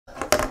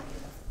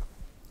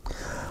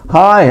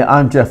Hi,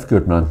 I'm Jeff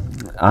Goodman.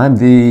 I'm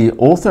the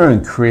author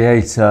and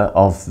creator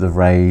of the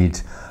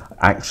RAID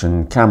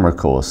Action Camera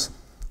course.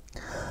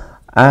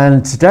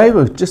 And today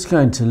we're just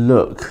going to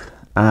look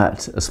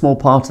at a small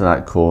part of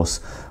that course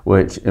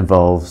which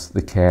involves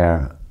the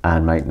care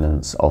and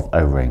maintenance of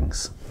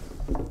O-rings.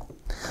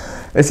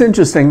 It's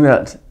interesting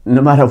that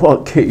no matter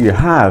what kit you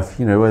have,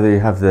 whether you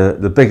have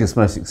the biggest,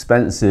 most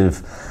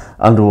expensive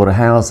underwater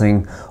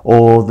housing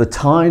or the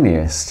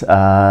tiniest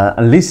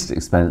and least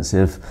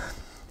expensive,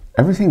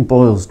 everything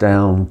boils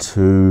down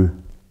to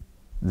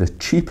the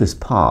cheapest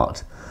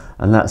part,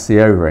 and that's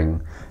the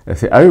O-ring. If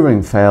the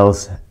O-ring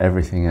fails,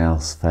 everything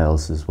else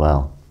fails as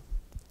well.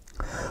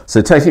 So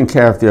taking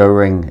care of the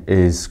O-ring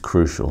is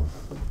crucial.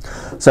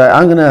 So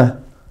I'm going to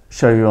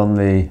show you on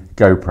the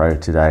GoPro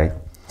today.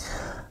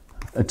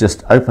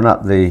 Just open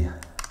up the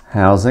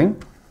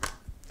housing,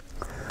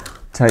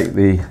 take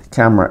the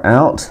camera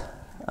out,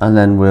 and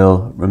then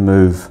we'll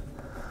remove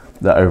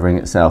the O-ring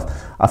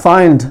itself. I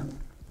find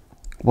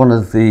one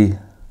of the,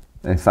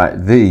 in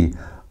fact, the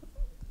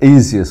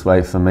easiest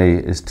way for me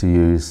is to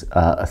use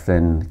a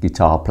thin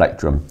guitar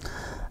plectrum,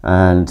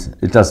 and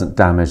it doesn't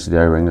damage the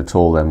O-ring at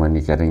all then when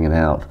you're getting it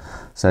out.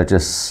 So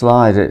just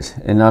slide it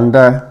in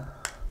under,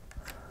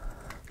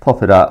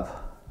 pop it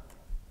up,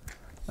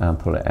 and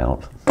pull it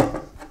out.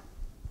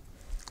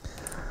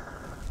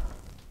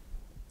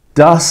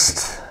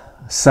 Dust,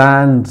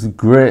 sand,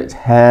 grit,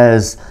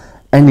 hairs,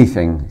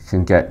 anything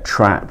can get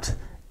trapped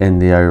in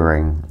the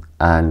O-ring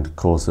and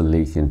cause a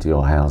leak into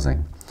your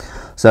housing.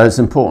 So it's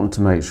important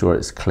to make sure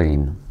it's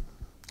clean.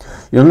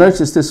 You'll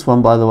notice this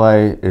one, by the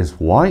way, is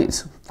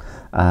white,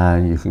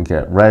 and you can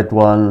get red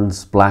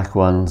ones, black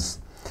ones.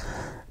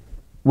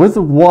 With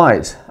the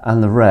white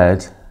and the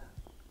red,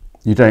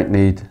 you don't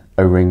need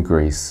O-ring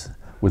grease.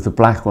 With the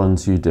black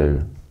ones, you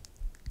do.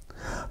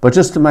 But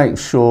just to make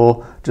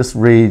sure, just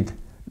read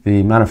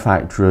the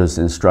manufacturer's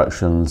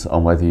instructions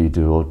on whether you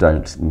do or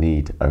don't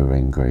need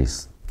O-ring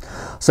grease.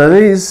 So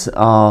these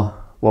are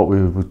what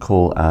we would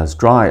call as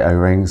dry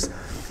O-rings,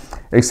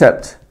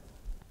 except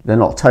they're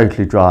not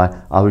totally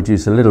dry. I would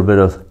use a little bit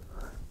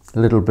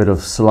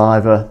of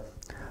saliva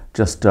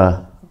just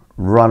to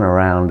run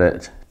around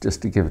it,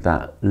 just to give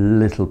that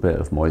little bit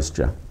of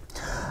moisture.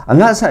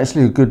 And that's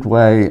actually a good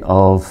way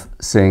of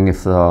seeing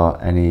if there are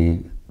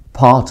any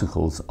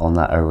particles on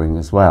that O-ring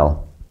as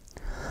well.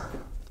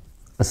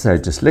 So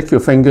just lick your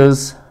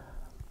fingers,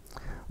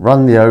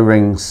 run the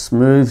O-ring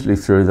smoothly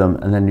through them,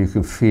 and then you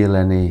can feel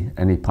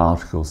any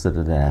particles that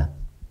are there.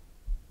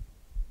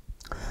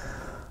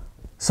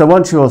 So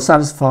once you're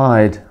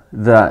satisfied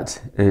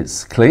that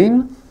it's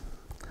clean,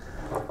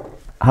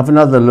 have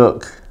another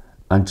look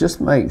and just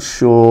make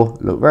sure,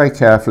 look very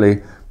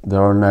carefully,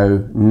 there are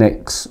no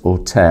nicks or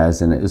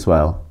tears in it as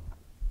well,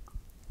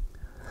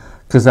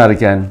 because that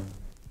again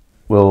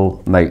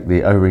will make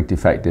the O-ring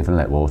defective and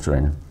let water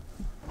in.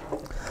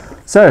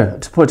 So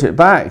to put it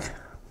back,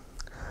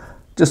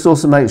 just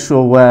also make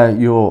sure where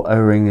your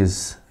O-ring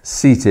is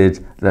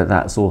seated that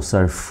that's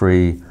also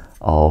free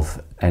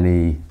of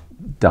any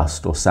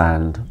dust or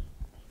sand.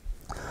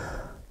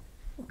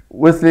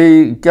 With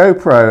the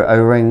GoPro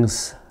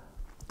O-rings,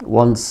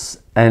 one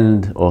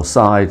end or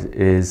side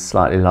is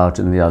slightly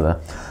larger than the other,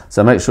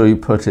 so make sure you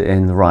put it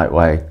in the right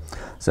way.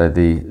 So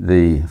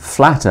the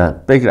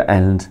flatter, bigger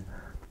end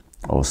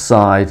or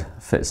side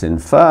fits in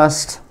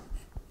first.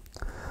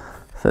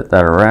 Fit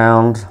that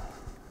around.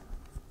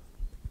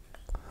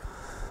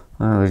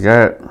 There we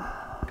go.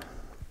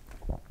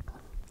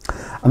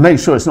 And make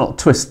sure it's not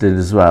twisted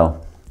as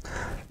well.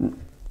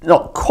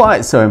 Not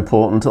quite so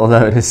important,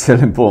 although it is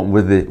still important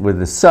with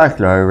the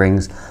circular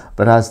O-rings,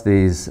 but as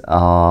these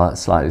are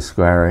slightly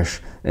squarish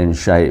in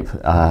shape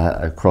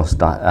across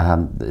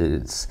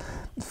its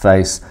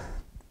face,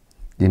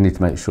 you need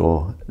to make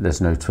sure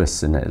there's no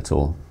twists in it at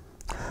all.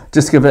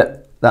 Just give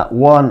it that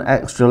one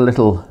extra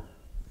little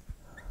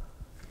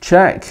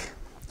check,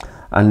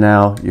 and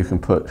now you can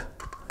put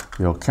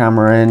your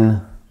camera in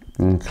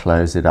and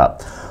close it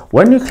up.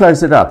 When you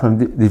close it up, and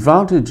the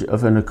advantage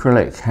of an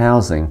acrylic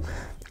housing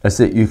is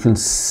that you can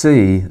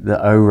see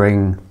the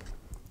O-ring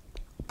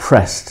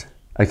pressed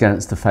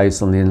against the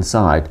face on the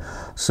inside.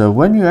 So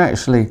when you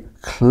actually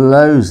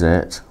close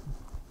it,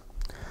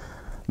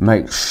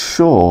 make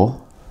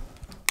sure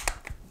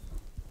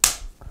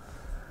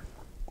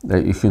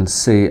that you can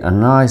see a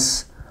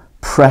nice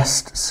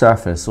pressed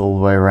surface all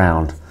the way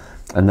around,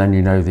 and then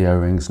you know the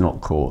O-ring's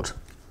not caught.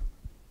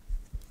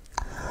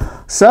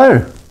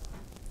 So,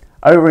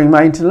 O-ring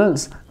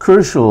maintenance,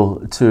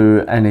 crucial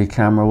to any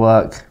camera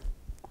work.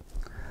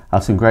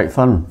 Have some great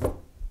fun.